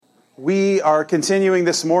We are continuing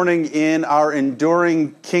this morning in our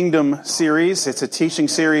Enduring Kingdom series. It's a teaching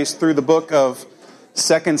series through the book of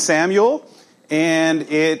 2 Samuel. And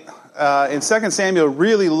it, in 2 Samuel,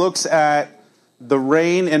 really looks at the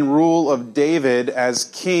reign and rule of David as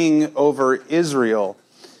king over Israel.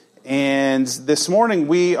 And this morning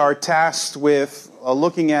we are tasked with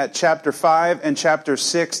looking at chapter 5 and chapter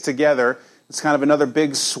 6 together. It's kind of another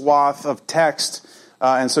big swath of text.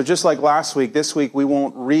 And so just like last week, this week we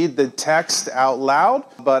won't read the text out loud,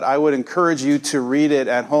 but I would encourage you to read it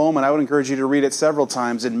at home, and I would encourage you to read it several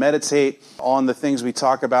times and meditate on the things we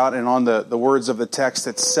talk about and on the words of the text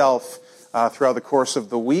itself throughout the course of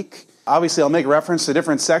the week. Obviously, I'll make reference to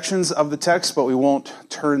different sections of the text, but we won't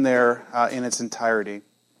turn there in its entirety.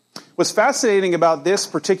 What's fascinating about this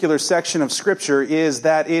particular section of Scripture is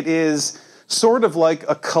that it is sort of like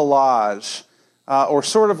a collage, or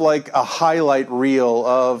sort of like a highlight reel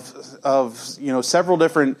of several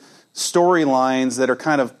different storylines that are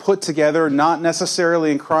kind of put together, not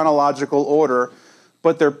necessarily in chronological order,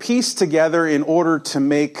 but they're pieced together in order to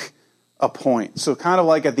make a point. So kind of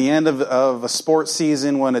like at the end of a sports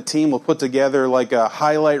season when a team will put together like a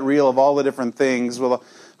highlight reel of all the different things. Well, a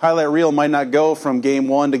highlight reel might not go from game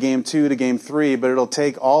 1 to game 2 to game 3, but it'll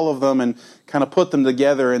take all of them and kind of put them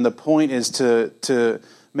together, and the point is to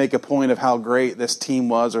make a point of how great this team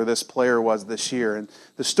was or this player was this year. And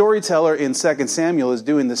the storyteller in 2 Samuel is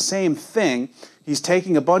doing the same thing. He's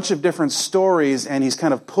taking a bunch of different stories and he's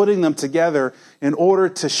kind of putting them together in order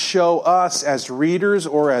to show us as readers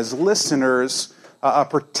or as listeners a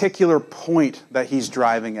particular point that he's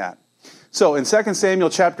driving at. So in 2 Samuel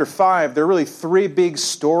chapter 5, there are really 3 big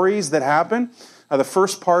stories that happen. The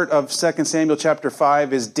first part of 2 Samuel chapter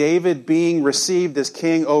 5 is David being received as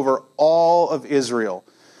king over all of Israel.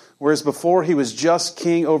 Whereas before he was just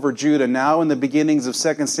king over Judah, now in the beginnings of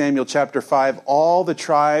 2 Samuel chapter 5, all the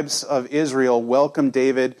tribes of Israel welcome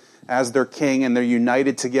David as their king, and they're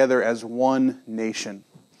united together as one nation.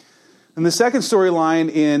 And the second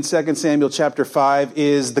storyline in 2 Samuel chapter 5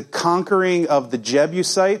 is the conquering of the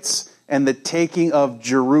Jebusites and the taking of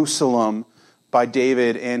Jerusalem by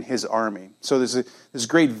David and his army. So there's this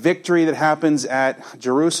great victory that happens at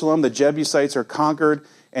Jerusalem. The Jebusites are conquered,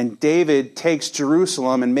 and David takes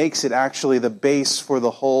Jerusalem and makes it actually the base for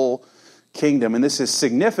the whole kingdom. And this is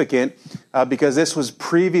significant because this was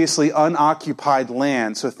previously unoccupied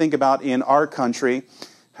land. So think about in our country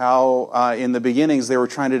how in the beginnings they were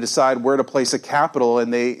trying to decide where to place a capital,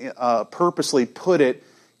 and they purposely put it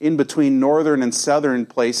in between northern and southern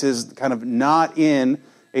places, kind of not in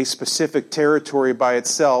a specific territory by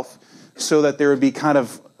itself, so that there would be kind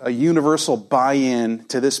of a universal buy-in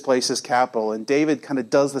to this place's capital. And David kind of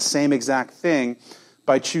does the same exact thing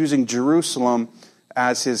by choosing Jerusalem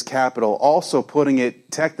as his capital, also putting it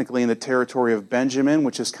technically in the territory of Benjamin,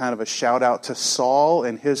 which is kind of a shout-out to Saul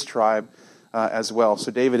and his tribe as well. So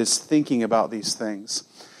David is thinking about these things.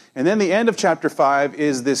 And then the end of chapter 5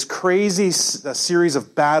 is this crazy series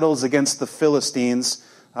of battles against the Philistines.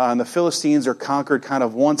 And the Philistines are conquered kind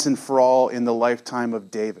of once and for all in the lifetime of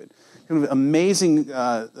David. Amazing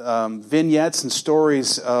vignettes and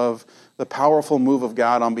stories of the powerful move of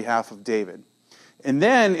God on behalf of David. And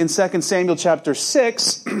then in 2 Samuel chapter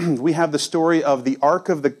 6, we have the story of the Ark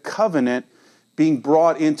of the Covenant being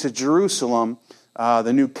brought into Jerusalem,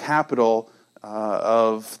 the new capital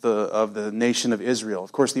of the nation of Israel.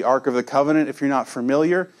 Of course, the Ark of the Covenant, if you're not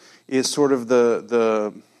familiar, is sort of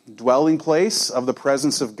the dwelling place of the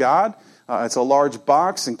presence of God. It's a large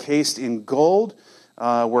box encased in gold,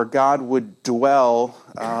 where God would dwell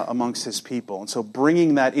amongst his people. And so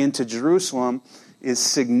bringing that into Jerusalem is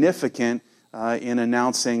significant in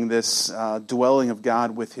announcing this dwelling of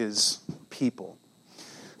God with his people.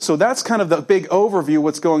 So that's kind of the big overview of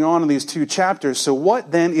what's going on in these 2 chapters. So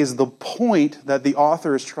what then is the point that the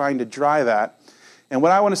author is trying to drive at? And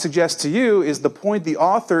what I want to suggest to you is the point the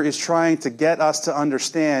author is trying to get us to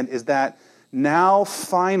understand is that now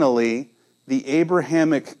finally the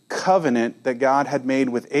Abrahamic covenant that God had made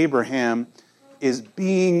with Abraham is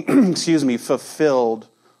being, fulfilled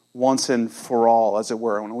once and for all, as it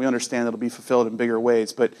were. And we understand it'll be fulfilled in bigger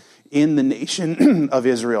ways, but in the nation of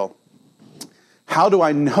Israel. How do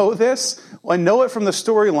I know this? Well, I know it from the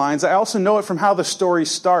storylines. I also know it from how the story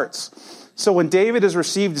starts. So when David is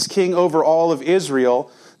received as king over all of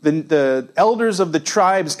Israel, the elders of the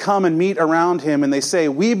tribes come and meet around him, and they say,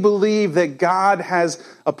 "We believe that God has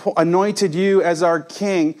anointed you as our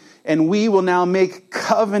king, and we will now make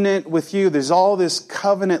covenant with you." There's all this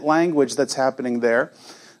covenant language that's happening there.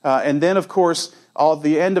 And then, of course, at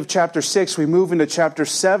the end of chapter 6, we move into chapter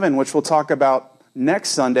 7, which we'll talk about next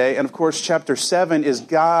Sunday. And, of course, chapter 7 is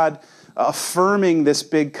God affirming this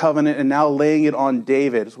big covenant and now laying it on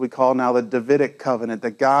David, as we call now the Davidic covenant,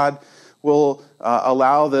 that God will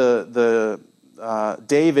allow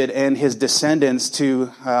David and his descendants to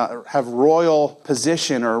have royal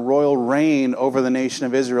position or royal reign over the nation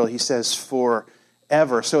of Israel, he says,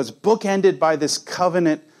 forever. So it's bookended by this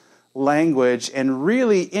covenant language, and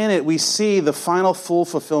really in it we see the final full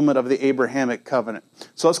fulfillment of the Abrahamic covenant.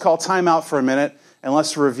 So let's call time out for a minute and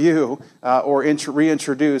let's review or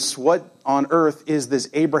reintroduce what on earth is this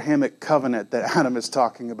Abrahamic covenant that Adam is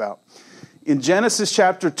talking about. In Genesis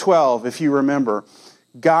chapter 12, if you remember,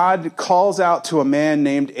 God calls out to a man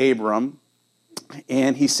named Abram,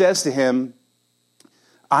 and he says to him,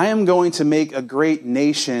 I am going to make a great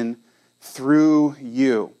nation through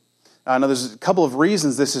you. Now, there's a couple of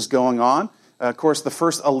reasons this is going on. Of course, the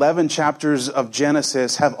first 11 chapters of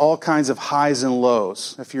Genesis have all kinds of highs and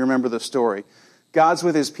lows, if you remember the story. God's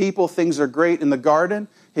with his people, things are great in the garden.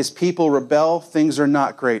 His people rebel, things are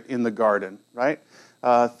not great in the garden, right?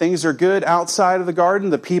 Things are good outside of the garden.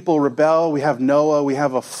 The people rebel. We have Noah. We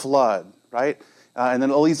have a flood, right? And then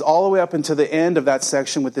it leads all the way up into the end of that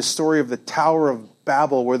section with this story of the Tower of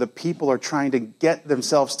Babel, where the people are trying to get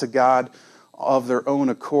themselves to God of their own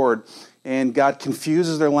accord. And God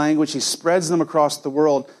confuses their language. He spreads them across the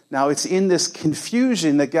world. Now, it's in this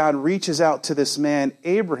confusion that God reaches out to this man,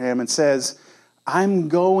 Abraham, and says, I'm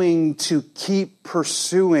going to keep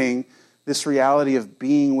pursuing this reality of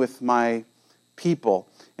being with my people.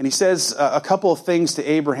 And he says a couple of things to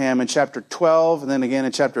Abraham in chapter 12, and then again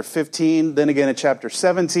in chapter 15, then again in chapter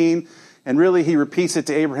 17. And really he repeats it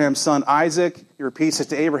to Abraham's son Isaac. He repeats it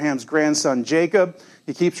to Abraham's grandson Jacob.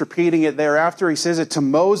 He keeps repeating it thereafter. He says it to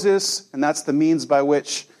Moses, and that's the means by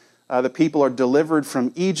which the people are delivered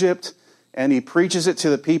from Egypt. And he preaches it to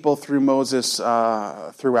the people through Moses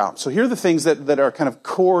throughout. So here are the things that are kind of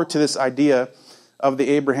core to this idea of the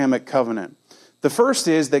Abrahamic covenant. The first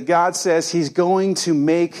is that God says he's going to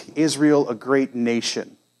make Israel a great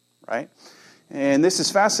nation, right? And this is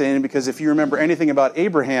fascinating because if you remember anything about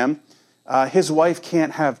Abraham, his wife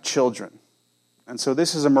can't have children. And so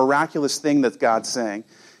this is a miraculous thing that God's saying.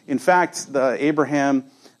 In fact, Abraham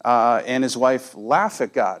and his wife laugh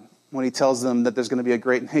at God when he tells them that there's going to be a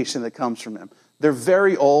great nation that comes from him. They're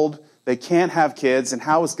very old. They can't have kids. And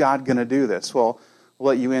how is God going to do this? Well,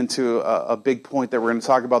 we'll let you into a big point that we're going to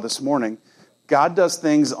talk about this morning. God does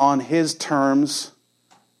things on his terms,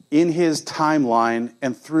 in his timeline,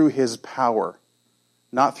 and through his power,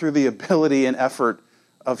 not through the ability and effort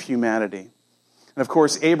of humanity. And of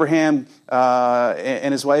course, Abraham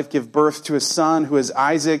and his wife give birth to a son who is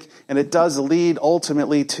Isaac, and it does lead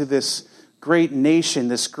ultimately to this great nation,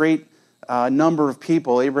 this great number of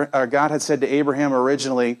people. God had said to Abraham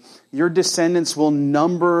originally, your descendants will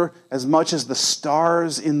number as much as the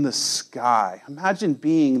stars in the sky. Imagine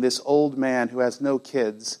being this old man who has no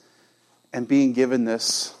kids and being given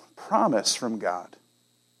this promise from God.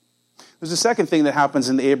 There's a second thing that happens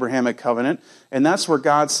in the Abrahamic covenant, and that's where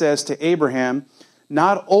God says to Abraham,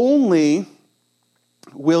 not only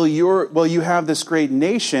will you have this great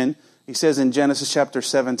nation, he says in Genesis chapter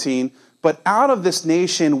 17, but out of this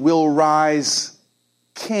nation will rise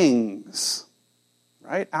kings,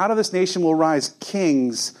 right? Out of this nation will rise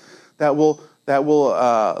kings that will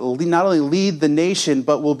not only lead the nation,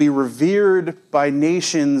 but will be revered by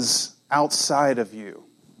nations outside of you.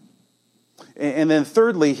 And then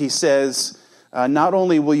thirdly, he says, not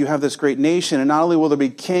only will you have this great nation, and not only will there be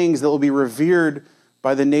kings that will be revered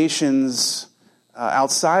by the nations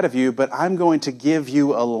outside of you, but I'm going to give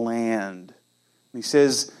you a land. He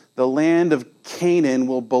says, the land of Canaan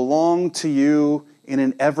will belong to you in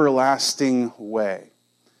an everlasting way.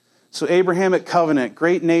 So Abrahamic covenant,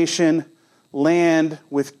 great nation, land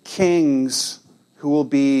with kings who will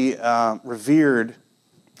be revered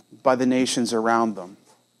by the nations around them.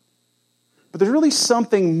 But there's really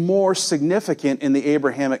something more significant in the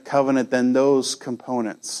Abrahamic covenant than those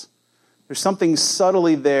components. There's something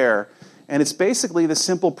subtly there, and it's basically the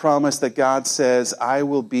simple promise that God says, I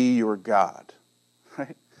will be your God.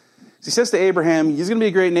 Right? So he says to Abraham, he's going to be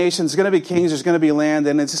a great nation, there's going to be kings, there's going to be land,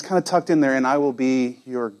 and it's just kind of tucked in there, and I will be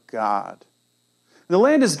your God. And the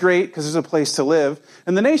land is great because there's a place to live,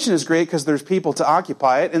 and the nation is great because there's people to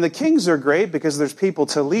occupy it, and the kings are great because there's people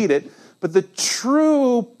to lead it. But the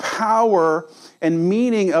true power and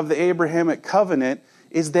meaning of the Abrahamic covenant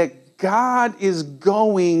is that God is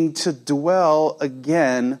going to dwell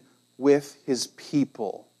again with his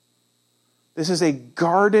people. This is a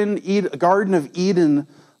Garden of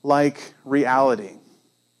Eden-like reality.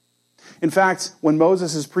 In fact, when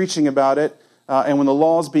Moses is preaching about it, and when the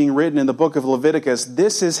law is being written in the book of Leviticus,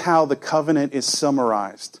 this is how the covenant is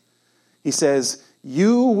summarized. He says,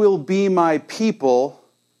 You will be my people,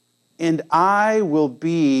 and I will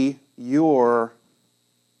be your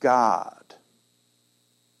God.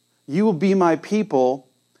 You will be my people,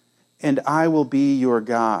 and I will be your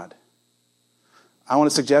God. I want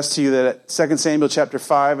to suggest to you that 2 Samuel chapter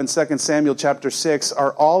 5 and 2 Samuel chapter 6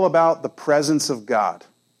 are all about the presence of God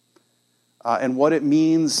and what it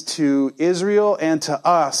means to Israel and to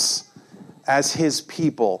us as his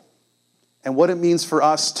people, and what it means for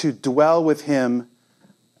us to dwell with him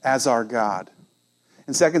as our God.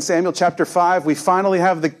 In 2 Samuel chapter 5, we finally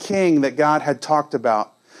have the king that God had talked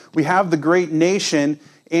about. We have the great nation,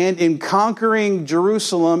 and in conquering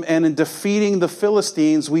Jerusalem and in defeating the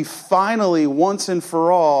Philistines, we finally, once and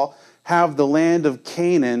for all, have the land of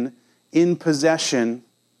Canaan in possession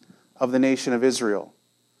of the nation of Israel.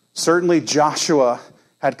 Certainly Joshua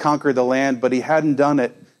had conquered the land, but he hadn't done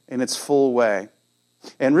it in its full way.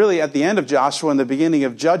 And really, at the end of Joshua and the beginning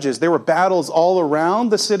of Judges, there were battles all around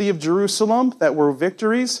the city of Jerusalem that were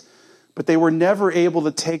victories, but they were never able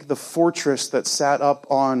to take the fortress that sat up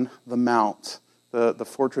on the mount, the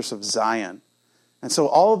fortress of Zion. And so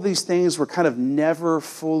all of these things were kind of never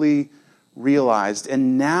fully realized.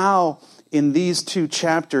 And now, in these two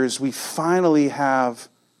chapters, we finally have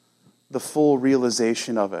the full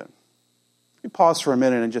realization of it. Let me pause for a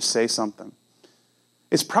minute and just say something.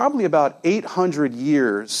 It's probably about 800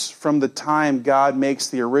 years from the time God makes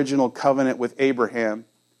the original covenant with Abraham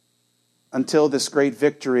until this great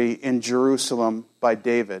victory in Jerusalem by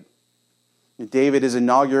David. David is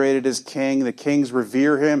inaugurated as king. The kings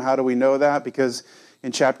revere him. How do we know that? Because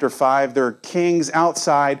in chapter 5, there are kings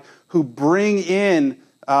outside who bring in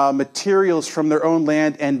materials from their own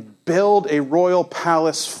land and build a royal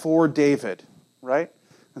palace for David, right?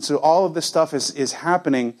 And so all of this stuff is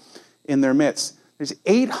happening in their midst. There's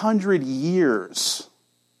 800 years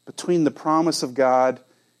between the promise of God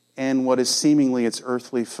and what is seemingly its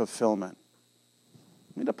earthly fulfillment.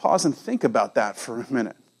 I need to pause and think about that for a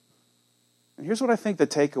minute. And here's what I think the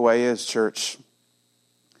takeaway is, church.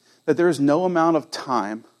 That there is no amount of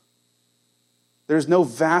time, there's no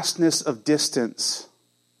vastness of distance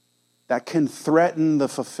that can threaten the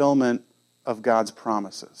fulfillment of God's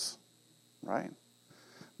promises. Right?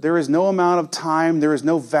 There is no amount of time, there is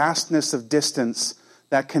no vastness of distance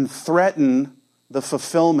that can threaten the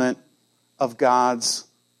fulfillment of God's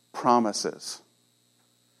promises.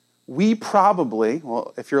 We probably,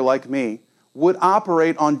 well, if you're like me, would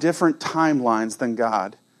operate on different timelines than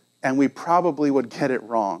God, and we probably would get it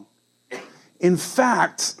wrong. In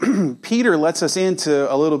fact, Peter lets us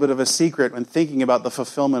into a little bit of a secret when thinking about the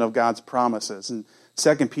fulfillment of God's promises. In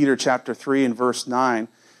 2 Peter chapter 3 and verse 9,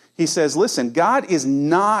 he says, listen, God is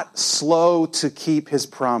not slow to keep his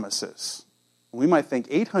promises. We might think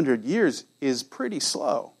 800 years is pretty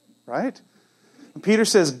slow, right? And Peter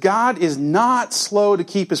says God is not slow to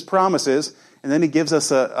keep his promises, and then he gives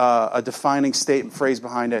us a defining statement phrase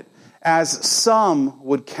behind it. As some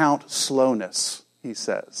would count slowness, he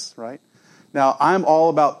says, right? Now, I'm all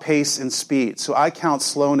about pace and speed, so I count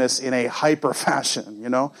slowness in a hyper fashion, you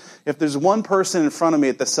know? If there's one person in front of me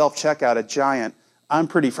at the self-checkout at Giant, I'm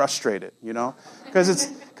pretty frustrated, you know? Because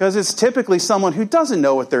it's typically someone who doesn't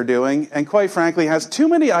know what they're doing and quite frankly has too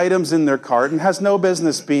many items in their cart and has no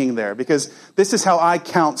business being there because this is how I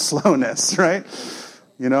count slowness, right?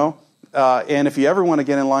 You know? And if you ever want to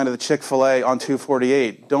get in line to the Chick-fil-A on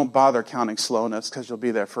 248, don't bother counting slowness because you'll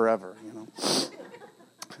be there forever, you know?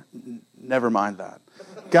 Never mind that.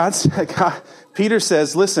 Peter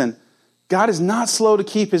says, listen, God is not slow to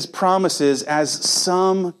keep his promises as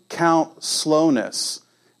some count slowness.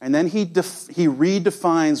 And then he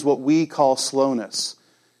redefines what we call slowness.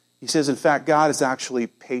 He says, in fact, God is actually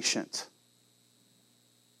patient,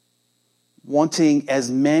 wanting as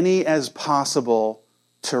many as possible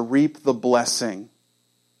to reap the blessing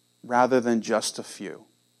rather than just a few.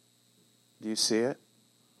 Do you see it?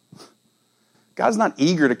 God's not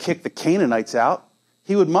eager to kick the Canaanites out.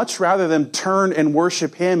 He would much rather them turn and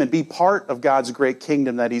worship him and be part of God's great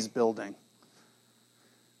kingdom that he's building.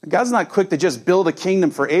 God's not quick to just build a kingdom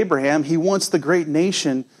for Abraham. He wants the great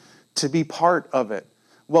nation to be part of it.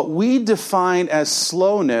 What we define as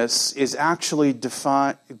slowness is actually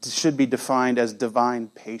should be defined as divine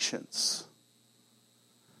patience.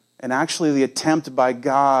 And actually the attempt by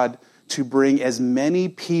God to bring as many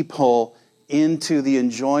people into the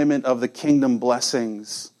enjoyment of the kingdom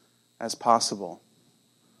blessings as possible.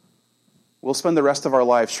 We'll spend the rest of our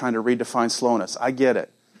lives trying to redefine slowness. I get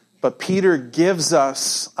it. But Peter gives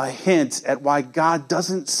us a hint at why God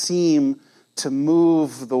doesn't seem to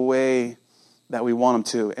move the way that we want him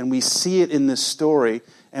to. And we see it in this story,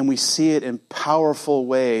 and we see it in powerful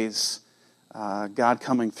ways, God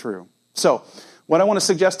coming through. So, what I want to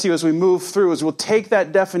suggest to you as we move through is we'll take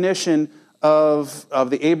that definition of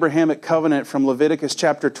the Abrahamic covenant from Leviticus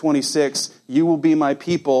chapter 26, you will be my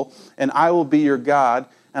people, and I will be your God.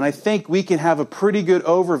 And I think we can have a pretty good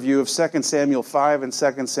overview of 2 Samuel 5 and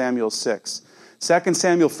 2 Samuel 6. 2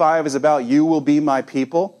 Samuel 5 is about you will be my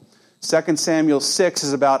people. 2 Samuel 6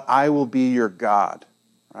 is about I will be your God.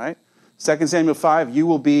 Right? 2 Samuel 5, you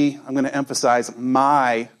will be, I'm going to emphasize,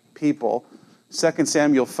 my people. 2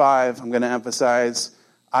 Samuel 5, I'm going to emphasize,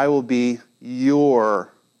 I will be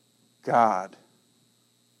your God.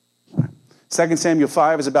 2 Samuel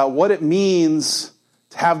 5 is about what it means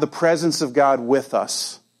to have the presence of God with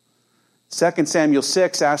us. 2 Samuel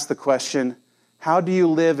 6 asks the question, how do you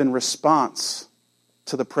live in response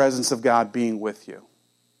to the presence of God being with you?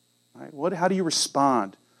 Right? How do you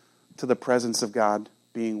respond to the presence of God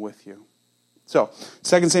being with you? So,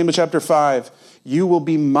 2 Samuel chapter 5, you will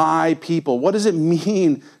be my people. What does it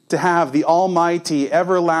mean to have the almighty,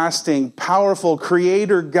 everlasting, powerful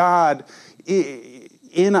creator God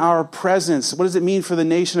in our presence? What does it mean for the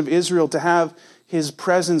nation of Israel to have his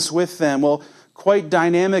presence with them? Well, quite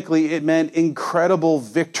dynamically, it meant incredible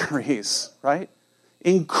victories, right?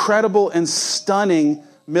 Incredible and stunning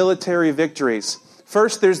military victories.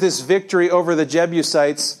 First, there's this victory over the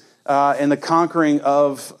Jebusites and the conquering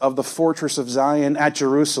of the fortress of Zion at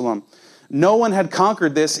Jerusalem. No one had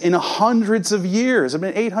conquered this in hundreds of years. It's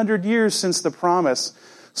been 800 years since the promise.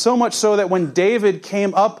 So much so that when David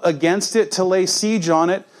came up against it to lay siege on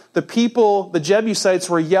it, the people, the Jebusites,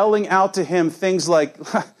 were yelling out to him things like,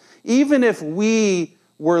 even if we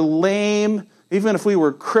were lame, even if we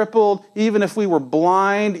were crippled, even if we were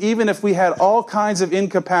blind, even if we had all kinds of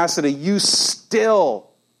incapacity, you still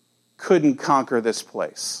couldn't conquer this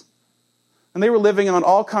place. And they were living on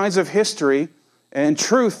all kinds of history and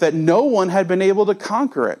truth that no one had been able to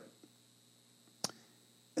conquer it.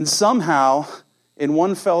 And somehow, in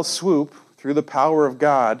one fell swoop, through the power of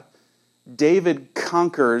God, David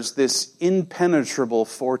conquers this impenetrable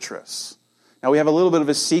fortress. Now, we have a little bit of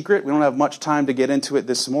a secret. We don't have much time to get into it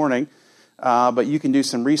this morning, but you can do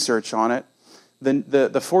some research on it.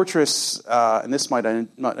 The fortress, and this might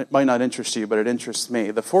not interest you, but it interests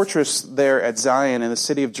me. The fortress there at Zion in the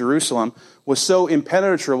city of Jerusalem was so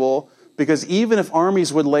impenetrable because even if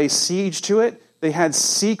armies would lay siege to it, they had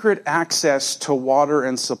secret access to water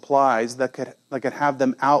and supplies that could have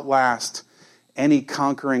them outlast any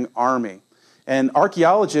conquering army. And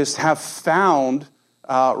archaeologists have found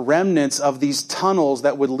remnants of these tunnels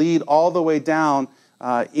that would lead all the way down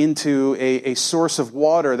into a source of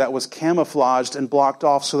water that was camouflaged and blocked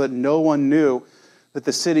off so that no one knew that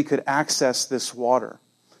the city could access this water.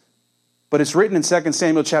 But it's written in 2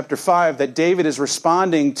 Samuel chapter 5 that David is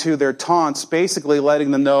responding to their taunts, basically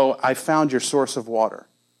letting them know, I found your source of water.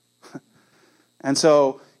 And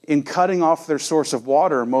so in cutting off their source of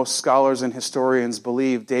water, most scholars and historians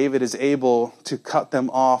believe David is able to cut them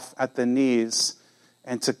off at the knees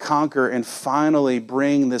and to conquer and finally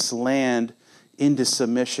bring this land into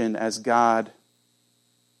submission as God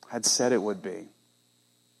had said it would be.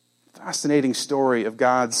 Fascinating story of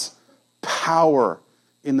God's power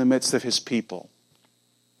in the midst of his people.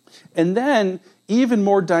 And then, even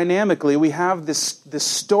more dynamically, we have this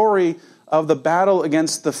story of the battle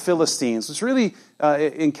against the Philistines. This really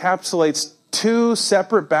encapsulates two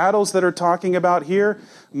separate battles that are talking about here.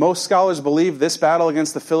 Most scholars believe this battle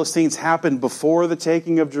against the Philistines happened before the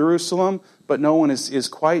taking of Jerusalem, but no one is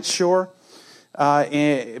quite sure.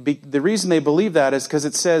 The reason they believe that is because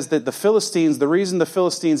it says that the reason the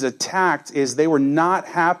Philistines attacked is they were not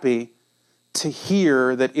happy to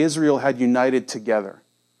hear that Israel had united together.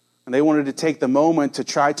 And they wanted to take the moment to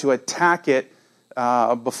try to attack it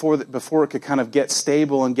before it could kind of get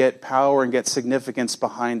stable and get power and get significance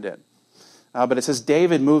behind it. But it says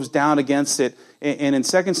David moves down against it. And in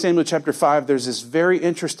 2 Samuel chapter 5, there's this very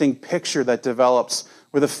interesting picture that develops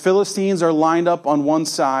where the Philistines are lined up on one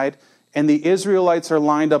side and the Israelites are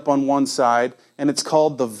lined up on one side. And it's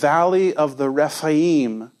called the Valley of the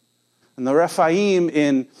Rephaim. And the Rephaim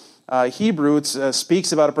in Hebrew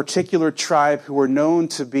speaks about a particular tribe who were known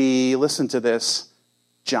to be, listen to this,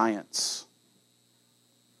 giants.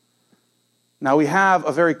 Now we have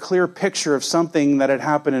a very clear picture of something that had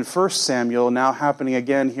happened in 1 Samuel, now happening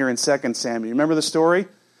again here in 2 Samuel. You remember the story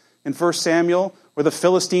in 1 Samuel where the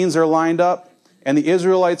Philistines are lined up and the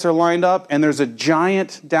Israelites are lined up and there's a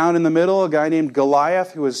giant down in the middle, a guy named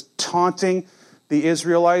Goliath who is taunting the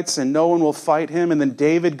Israelites and no one will fight him. And then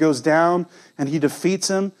David goes down and he defeats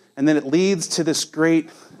him and then it leads to this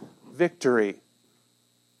great victory.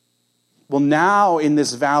 Well, now in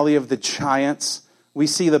this valley of the giants, we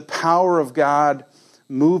see the power of God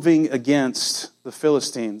moving against the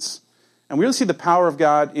Philistines. And we really see the power of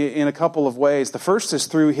God in a couple of ways. The first is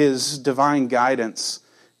through his divine guidance.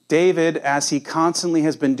 David, as he constantly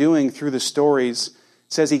has been doing through the stories,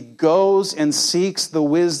 says he goes and seeks the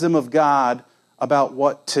wisdom of God about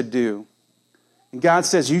what to do. And God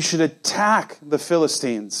says, you should attack the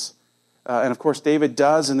Philistines. And of course, David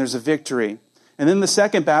does, and there's a victory. And then the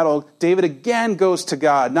second battle, David again goes to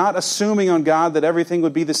God, not assuming on God that everything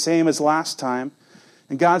would be the same as last time.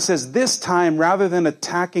 And God says, this time, rather than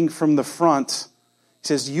attacking from the front, he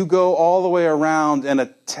says, you go all the way around and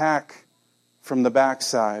attack from the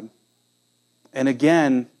backside. And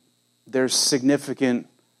again, there's significant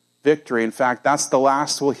victory. In fact, that's the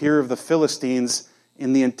last we'll hear of the Philistines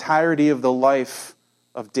in the entirety of the life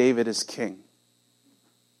of David as king.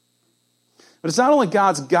 But it's not only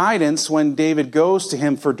God's guidance when David goes to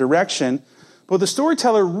him for direction, but what the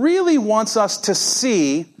storyteller really wants us to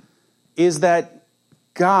see is that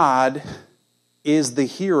God is the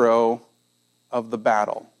hero of the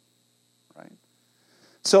battle. Right?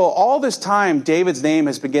 So all this time, David's name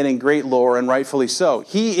has been getting great lore, and rightfully so.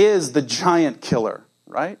 He is the giant killer,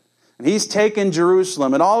 right? And he's taken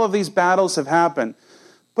Jerusalem, and all of these battles have happened.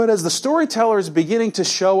 But as the storyteller is beginning to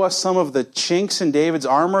show us some of the chinks in David's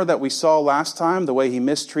armor that we saw last time, the way he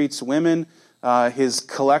mistreats women, his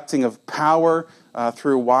collecting of power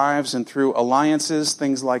through wives and through alliances,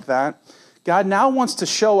 things like that, God now wants to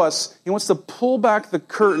show us, he wants to pull back the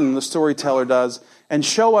curtain, the storyteller does, and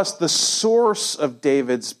show us the source of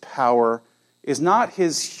David's power is not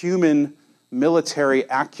his human military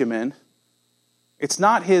acumen. It's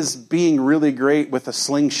not his being really great with a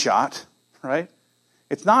slingshot, right?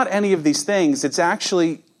 It's not any of these things. It's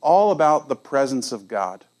actually all about the presence of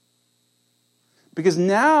God. Because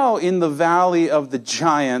now in the valley of the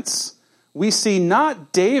giants, we see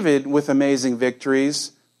not David with amazing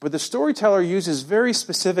victories, but the storyteller uses very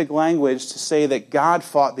specific language to say that God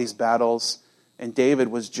fought these battles and David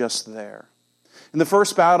was just there. In the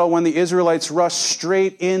first battle, when the Israelites rushed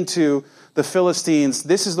straight into the Philistines,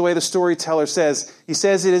 this is the way the storyteller says. He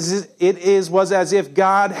says it was as if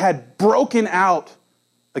God had broken out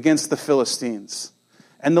against the Philistines.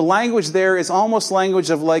 And the language there is almost language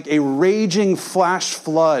of like a raging flash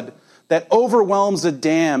flood that overwhelms a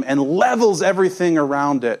dam and levels everything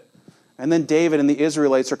around it. And then David and the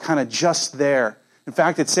Israelites are kind of just there. In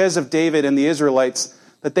fact, it says of David and the Israelites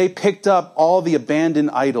that they picked up all the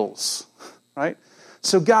abandoned idols, right?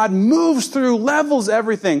 So God moves through, levels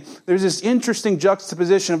everything. There's this interesting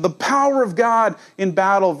juxtaposition of the power of God in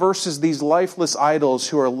battle versus these lifeless idols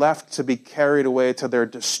who are left to be carried away to their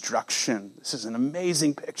destruction. This is an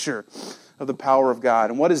amazing picture of the power of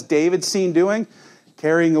God. And what is David seen doing?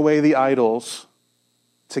 Carrying away the idols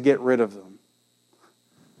to get rid of them.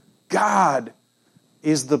 God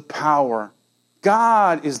is the power.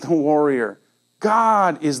 God is the warrior.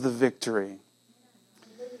 God is the victory.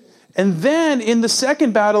 And then in the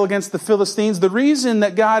second battle against the Philistines, the reason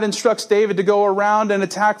that God instructs David to go around and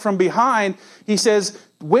attack from behind, he says,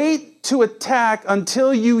 wait to attack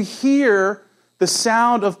until you hear the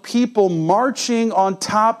sound of people marching on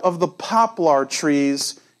top of the poplar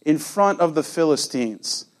trees in front of the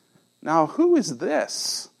Philistines. Now, who is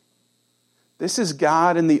this? This is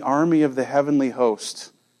God in the army of the heavenly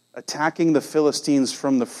host, attacking the Philistines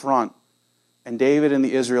from the front, and David and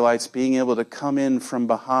the Israelites being able to come in from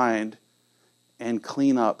behind and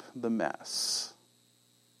clean up the mess.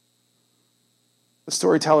 The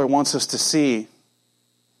storyteller wants us to see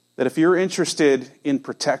that if you're interested in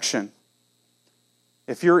protection,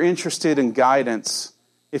 if you're interested in guidance,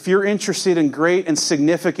 if you're interested in great and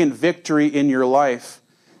significant victory in your life,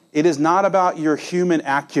 it is not about your human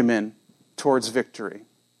acumen towards victory.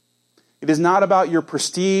 It is not about your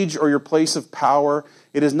prestige or your place of power.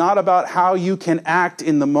 It is not about how you can act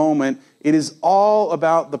in the moment. It is all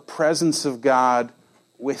about the presence of God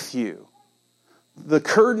with you. The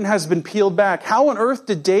curtain has been peeled back. How on earth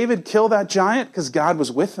did David kill that giant? Because God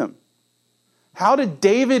was with him. How did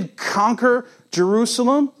David conquer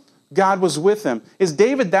Jerusalem? God was with him. Is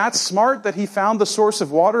David that smart that he found the source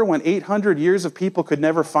of water when 800 years of people could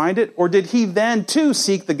never find it? Or did he then too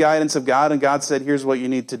seek the guidance of God and God said, here's what you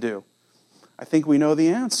need to do? I think we know the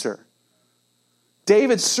answer.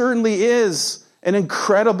 David certainly is an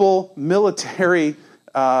incredible military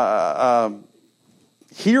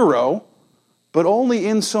hero, but only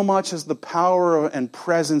in so much as the power and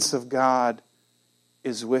presence of God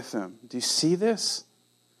is with him. Do you see this?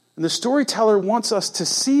 And the storyteller wants us to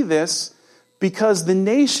see this because the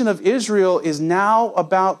nation of Israel is now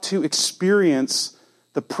about to experience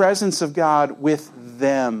the presence of God with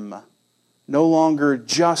them, no longer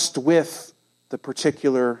just with the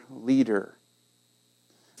particular leader.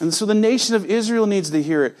 And so the nation of Israel needs to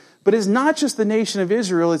hear it. But it's not just the nation of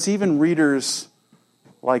Israel, it's even readers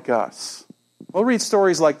like us. We'll read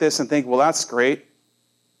stories like this and think, well, that's great.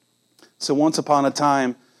 So once upon a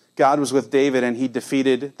time, God was with David and he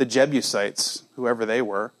defeated the Jebusites, whoever they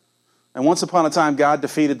were. And once upon a time, God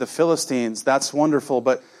defeated the Philistines. That's wonderful,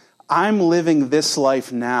 but I'm living this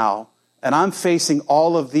life now, and I'm facing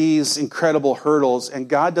all of these incredible hurdles, and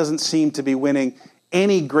God doesn't seem to be winning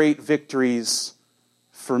any great victories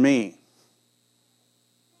for me.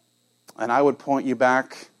 And I would point you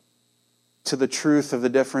back to the truth of the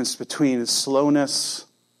difference between slowness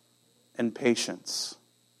and patience.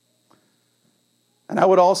 And I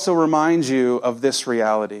would also remind you of this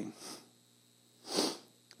reality.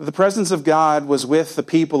 The presence of God was with the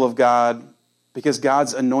people of God because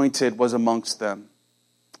God's anointed was amongst them.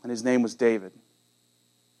 And his name was David.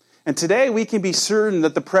 And today we can be certain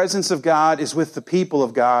that the presence of God is with the people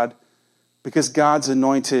of God because God's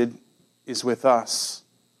anointed is with us.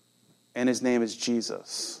 And his name is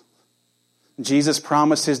Jesus. Jesus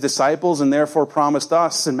promised his disciples and therefore promised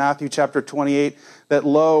us in Matthew chapter 28 that,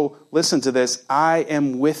 lo, listen to this, I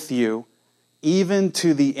am with you even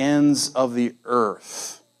to the ends of the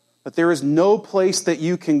earth. But there is no place that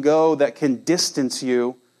you can go that can distance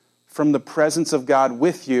you from the presence of God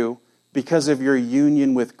with you because of your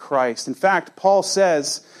union with Christ. In fact, Paul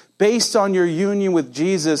says, based on your union with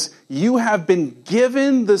Jesus, you have been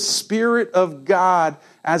given the Spirit of God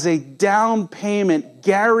as a down payment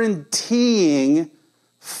guaranteeing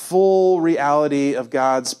full reality of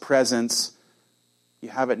God's presence. You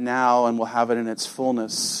have it now and will have it in its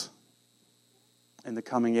fullness in the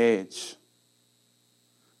coming age.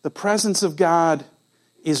 The presence of God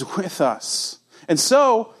is with us. And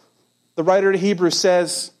so, the writer to Hebrews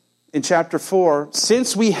says in chapter 4,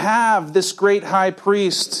 since we have this great high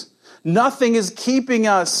priest, nothing is keeping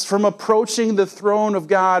us from approaching the throne of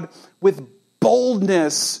God with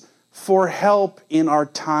boldness for help in our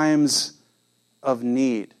times of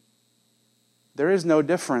need. There is no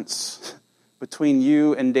difference between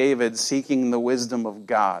you and David seeking the wisdom of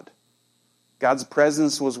God. God's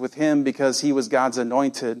presence was with him because he was God's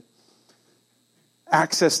anointed.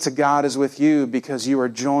 Access to God is with you because you are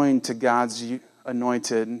joined to God's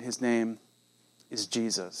anointed, and his name is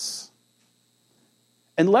Jesus.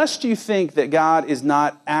 Unless you think that God is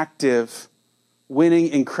not active, winning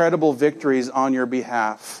incredible victories on your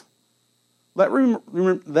behalf, let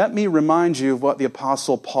me remind you of what the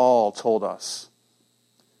Apostle Paul told us.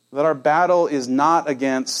 That our battle is not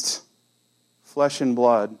against flesh and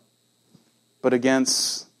blood, but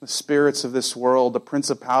against the spirits of this world, the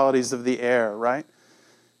principalities of the air, right?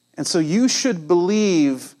 And so you should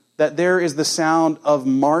believe that there is the sound of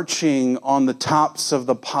marching on the tops of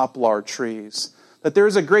the poplar trees. That there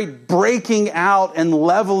is a great breaking out and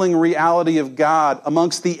leveling reality of God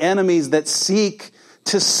amongst the enemies that seek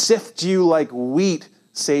to sift you like wheat,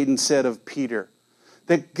 Satan said of Peter.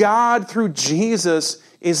 That God, through Jesus,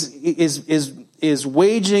 is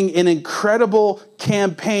waging an incredible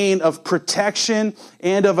campaign of protection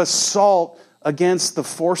and of assault against the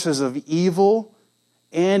forces of evil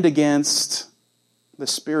and against the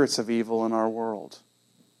spirits of evil in our world.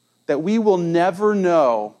 That we will never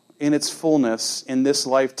know in its fullness in this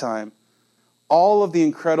lifetime all of the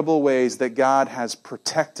incredible ways that God has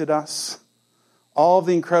protected us, all of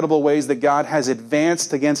the incredible ways that God has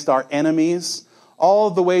advanced against our enemies, all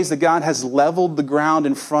of the ways that God has leveled the ground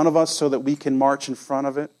in front of us so that we can march in front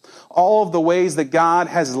of it, all of the ways that God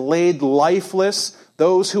has laid lifeless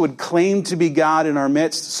those who would claim to be God in our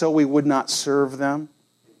midst so we would not serve them.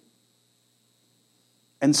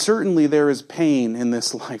 And certainly there is pain in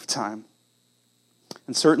this lifetime.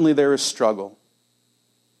 And certainly there is struggle.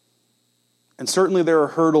 And certainly there are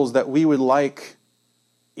hurdles that we would like,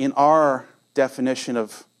 in our definition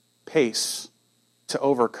of pace, to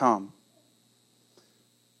overcome.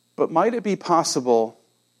 But might it be possible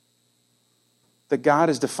that God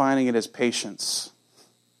is defining it as patience?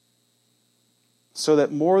 So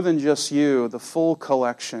that more than just you, the full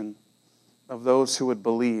collection of those who would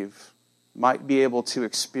believe might be able to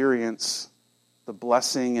experience the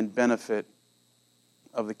blessing and benefit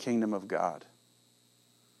of the kingdom of God.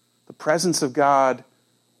 The presence of God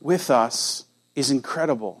with us is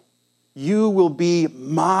incredible. You will be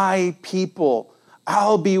my people.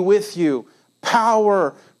 I'll be with you.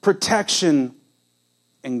 Power, protection,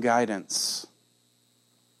 and guidance.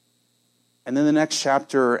 And then the next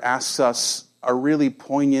chapter asks us a really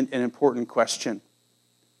poignant and important question.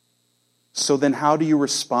 So then how do you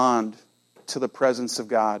respond to the presence of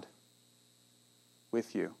God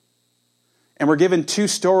with you? And we're given two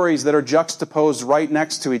stories that are juxtaposed right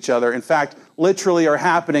next to each other. In fact, literally are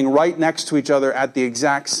happening right next to each other at the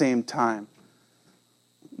exact same time.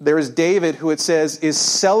 there is David, who it says is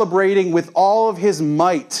celebrating with all of his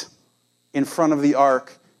might in front of the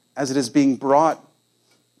ark as it is being brought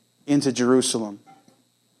into Jerusalem.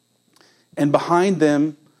 And behind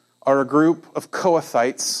them are a group of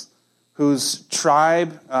Kohathites, whose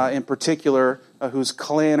tribe in particular, whose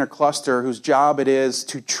clan or cluster, whose job it is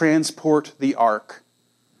to transport the ark.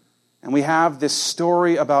 And we have this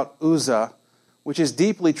story about Uzzah, which is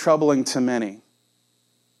deeply troubling to many,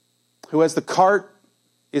 who, as the cart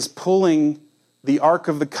is pulling the Ark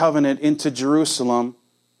of the Covenant into Jerusalem,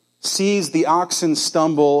 sees the oxen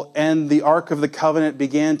stumble and the Ark of the Covenant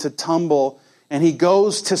began to tumble, and he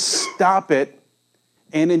goes to stop it,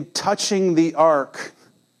 and in touching the Ark,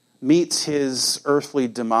 meets his earthly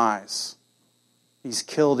demise. He's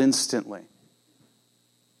killed instantly.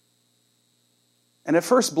 And at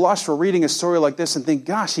first blush, we're reading a story like this and think,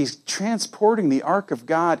 gosh, he's transporting the Ark of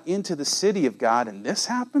God into the city of God, and this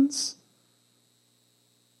happens?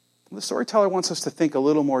 The storyteller wants us to think a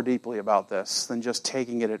little more deeply about this than just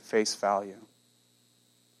taking it at face value.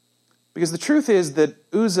 Because the truth is that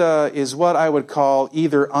Uzzah is what I would call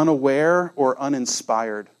either unaware or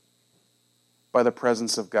uninspired by the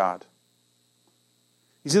presence of God.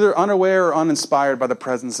 He's either unaware or uninspired by the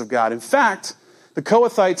presence of God. In fact, the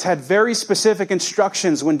Kohathites had very specific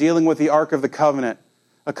instructions when dealing with the Ark of the Covenant.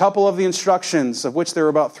 A couple of the instructions, of which there were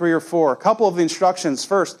about 3 or 4, a couple of the instructions,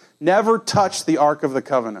 first, never touch the Ark of the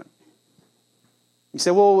Covenant. You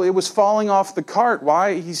say, well, it was falling off the cart.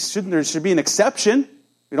 Why? There should be an exception.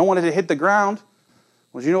 We don't want it to hit the ground.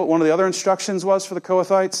 Well, do you know what one of the other instructions was for the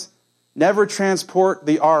Kohathites? Never transport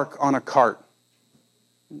the ark on a cart.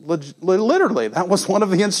 Literally, that was one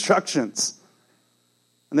of the instructions.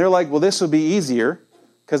 And they're like, well, this would be easier,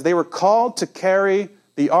 because they were called to carry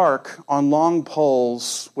the ark on long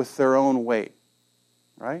poles with their own weight.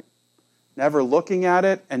 Right? Never looking at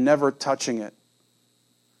it and never touching it.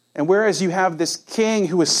 And whereas you have this king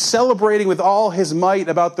who is celebrating with all his might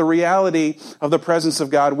about the reality of the presence of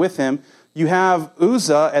God with him, you have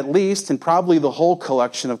Uzzah, at least, and probably the whole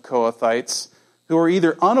collection of Kohathites, who are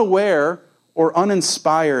either unaware or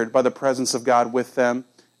uninspired by the presence of God with them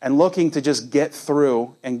and looking to just get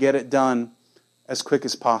through and get it done as quick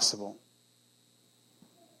as possible.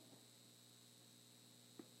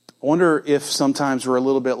 I wonder if sometimes we're a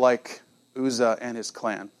little bit like Uzzah and his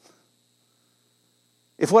clan.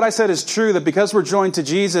 If what I said is true, that because we're joined to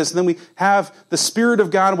Jesus, then we have the Spirit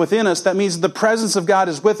of God within us, that means the presence of God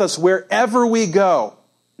is with us wherever we go,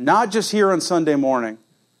 not just here on Sunday morning.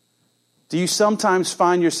 Do you sometimes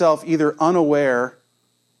find yourself either unaware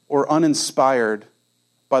or uninspired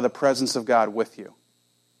by the presence of God with you?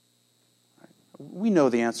 We know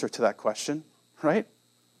the answer to that question, right?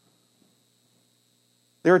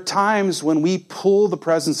 There are times when we pull the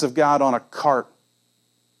presence of God on a cart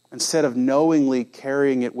instead of knowingly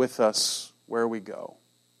carrying it with us where we go.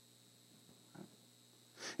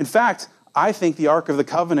 In fact, I think the Ark of the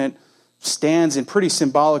Covenant stands in pretty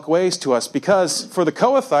symbolic ways to us, because for the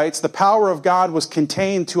Kohathites, the power of God was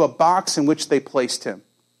contained to a box in which they placed him.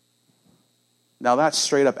 Now that's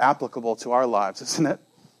straight up applicable to our lives, isn't it?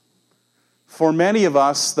 For many of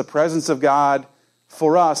us, the presence of God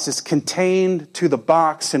for us is contained to the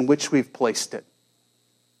box in which we've placed it,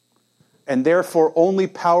 and therefore only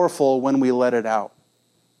powerful when we let it out.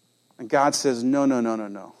 And God says,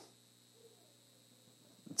 no.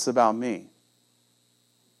 It's about me.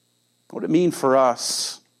 What would it mean for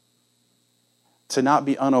us to not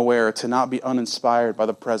be unaware, to not be uninspired by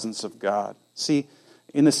the presence of God? See,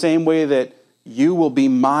 in the same way that you will be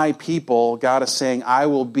my people, God is saying, I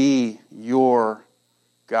will be your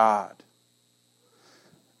God.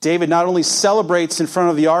 David not only celebrates in front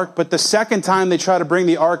of the ark, but the second time they try to bring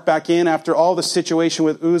the ark back in after all the situation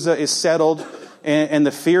with Uzzah is settled and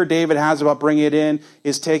the fear David has about bringing it in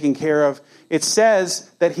is taken care of, it says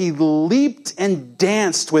that he leaped and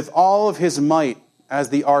danced with all of his might as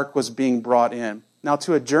the ark was being brought in. Now,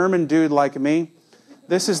 to a German dude like me,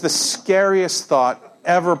 this is the scariest thought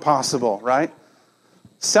ever possible, right?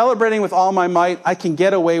 Celebrating with all my might, I can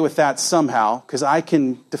get away with that somehow because I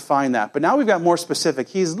can define that. But now we've got more specific.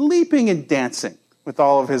 He's leaping and dancing with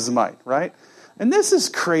all of his might, right? And this is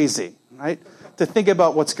crazy, right? To think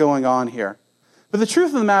about what's going on here. But the truth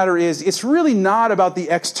of the matter is, it's really not about the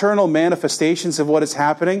external manifestations of what is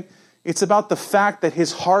happening. It's about the fact that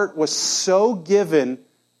his heart was so given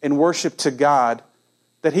in worship to God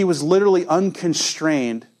that he was literally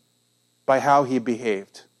unconstrained by how he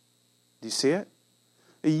behaved. Do you see it?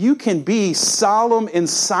 You can be solemn and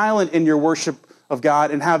silent in your worship of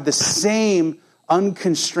God and have the same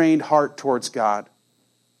unconstrained heart towards God.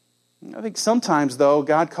 I think sometimes, though,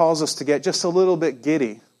 God calls us to get just a little bit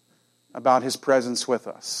giddy about his presence with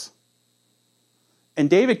us. And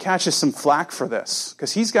David catches some flack for this,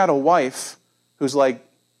 because he's got a wife who's like,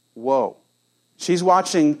 whoa. She's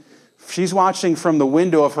watching from the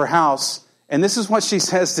window of her house, and this is what she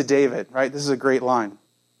says to David, right? This is a great line.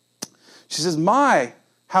 She says, "My,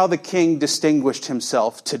 how the king distinguished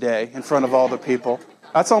himself today in front of all the people."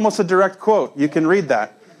 That's almost a direct quote. You can read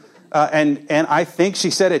that. And I think she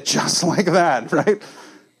said it just like that, right?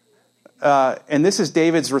 And this is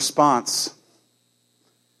David's response.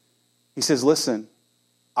 He says, "Listen,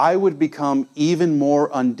 I would become even more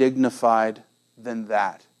undignified than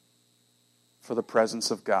that for the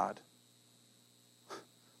presence of God."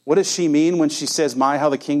 What does she mean when she says, "My, how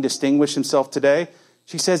the king distinguished himself today"?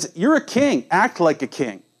 She says, you're a king, act like a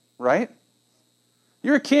king, right?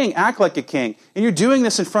 You're a king, act like a king. And you're doing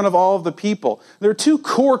this in front of all of the people. There are two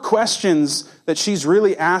core questions that she's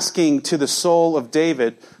really asking to the soul of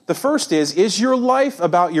David. The first is your life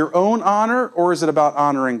about your own honor, or is it about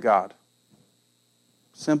honoring God?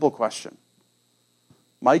 Simple question.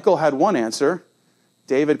 Michal had one answer.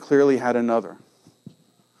 David clearly had another.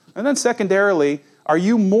 And then secondarily, are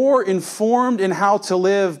you more informed in how to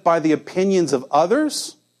live by the opinions of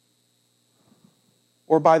others,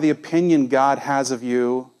 or by the opinion God has of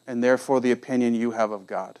you, and therefore the opinion you have of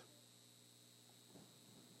God?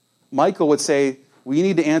 Michal would say, we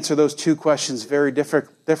need to answer those two questions very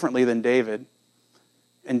differently than David.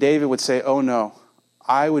 And David would say, oh no,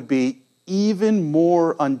 I would be even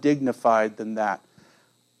more undignified than that.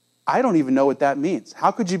 I don't even know what that means.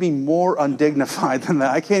 How could you be more undignified than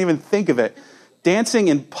that? I can't even think of it. Dancing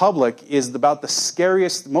in public is about the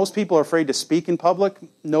scariest. Most people are afraid to speak in public.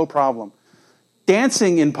 No problem.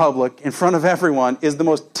 Dancing in public in front of everyone is the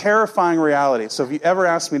most terrifying reality. So if you ever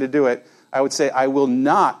ask me to do it, I would say I will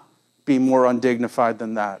not be more undignified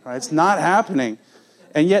than that. Right? It's not happening.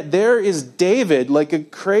 And yet there is David, like a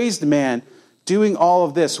crazed man, doing all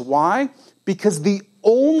of this. Why? Because the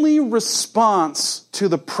only response to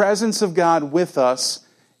the presence of God with us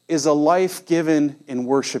is a life given in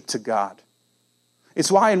worship to God. It's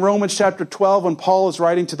why in Romans chapter 12, when Paul is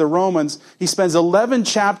writing to the Romans, he spends 11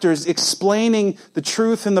 chapters explaining the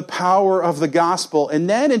truth and the power of the gospel. And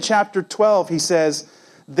then in chapter 12, he says,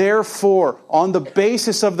 therefore, on the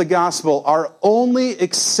basis of the gospel, our only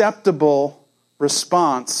acceptable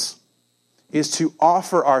response is to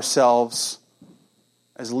offer ourselves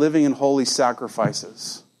as living and holy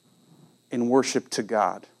sacrifices in worship to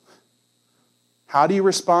God. How do you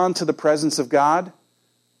respond to the presence of God?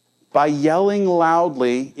 By yelling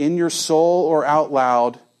loudly in your soul or out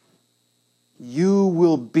loud, you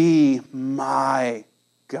will be my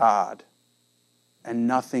God, and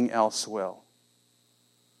nothing else will.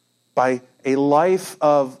 By a life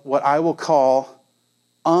of what I will call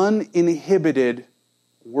uninhibited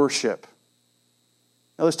worship.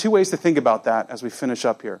 Now, there's two ways to think about that as we finish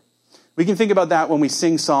up here. We can think about that when we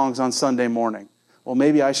sing songs on Sunday morning. Well,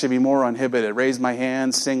 maybe I should be more uninhibited. Raise my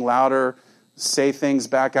hands, sing louder, say things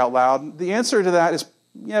back out loud. The answer to that is,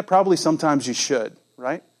 yeah, probably sometimes you should,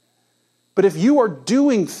 right? But if you are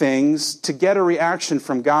doing things to get a reaction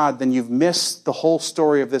from God, then you've missed the whole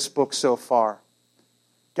story of this book so far.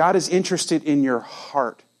 God is interested in your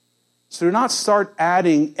heart. So do not start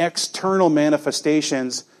adding external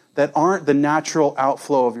manifestations that aren't the natural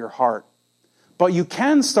outflow of your heart. But you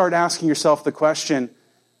can start asking yourself the question,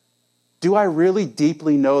 do I really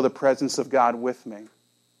deeply know the presence of God with me?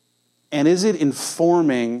 And is it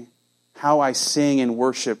informing how I sing and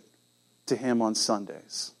worship to Him on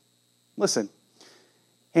Sundays? Listen,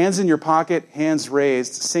 hands in your pocket, hands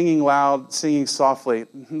raised, singing loud, singing softly.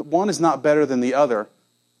 One is not better than the other.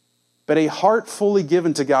 But a heart fully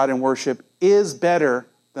given to God in worship is better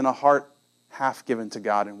than a heart half given to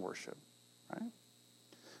God in worship. Right?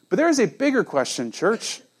 But there is a bigger question,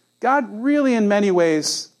 church. God really, in many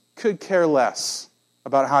ways, could care less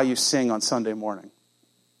about how you sing on Sunday morning.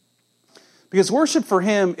 Because worship for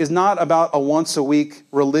Him is not about a once-a-week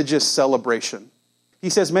religious celebration. He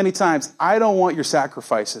says many times, I don't want your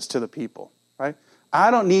sacrifices to the people. Right?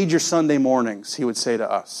 I don't need your Sunday mornings, He would say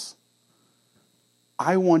to us.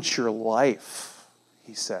 I want your life,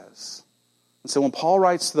 He says. And so when Paul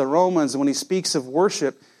writes to the Romans, and when he speaks of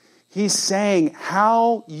worship, he's saying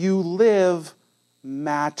how you live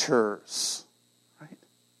matters. Right?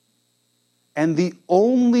 And the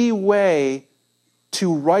only way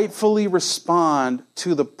to rightfully respond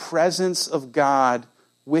to the presence of God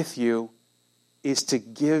with you is to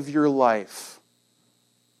give your life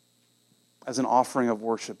as an offering of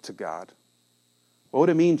worship to God. What would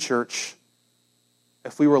it mean, church,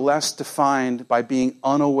 if we were less defined by being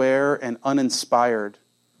unaware and uninspired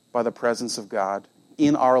by the presence of God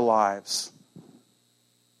in our lives?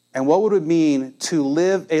 And what would it mean to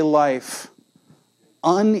live a life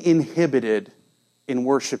uninhibited in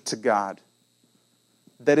worship to God,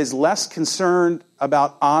 that is less concerned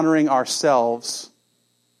about honoring ourselves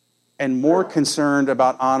and more concerned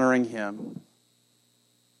about honoring Him?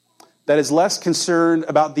 That is less concerned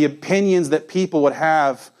about the opinions that people would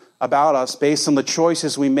have about us based on the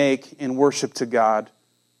choices we make in worship to God,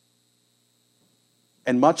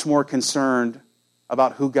 and much more concerned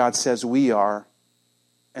about who God says we are,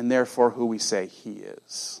 and therefore who we say He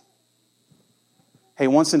is. Hey,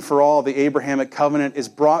 once and for all, the Abrahamic covenant is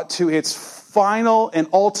brought to its final and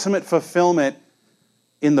ultimate fulfillment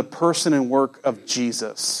in the person and work of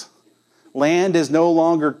Jesus. Land is no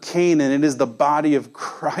longer Canaan, it is the body of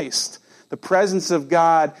Christ. The presence of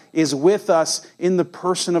God is with us in the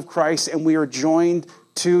person of Christ, and we are joined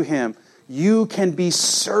to Him. You can be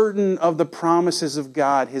certain of the promises of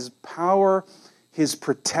God, His power, His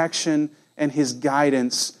protection, and His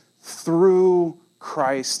guidance through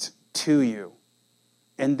Christ to you.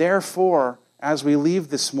 And therefore, as we leave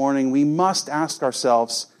this morning, we must ask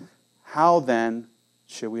ourselves, how then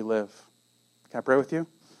should we live? Can I pray with you?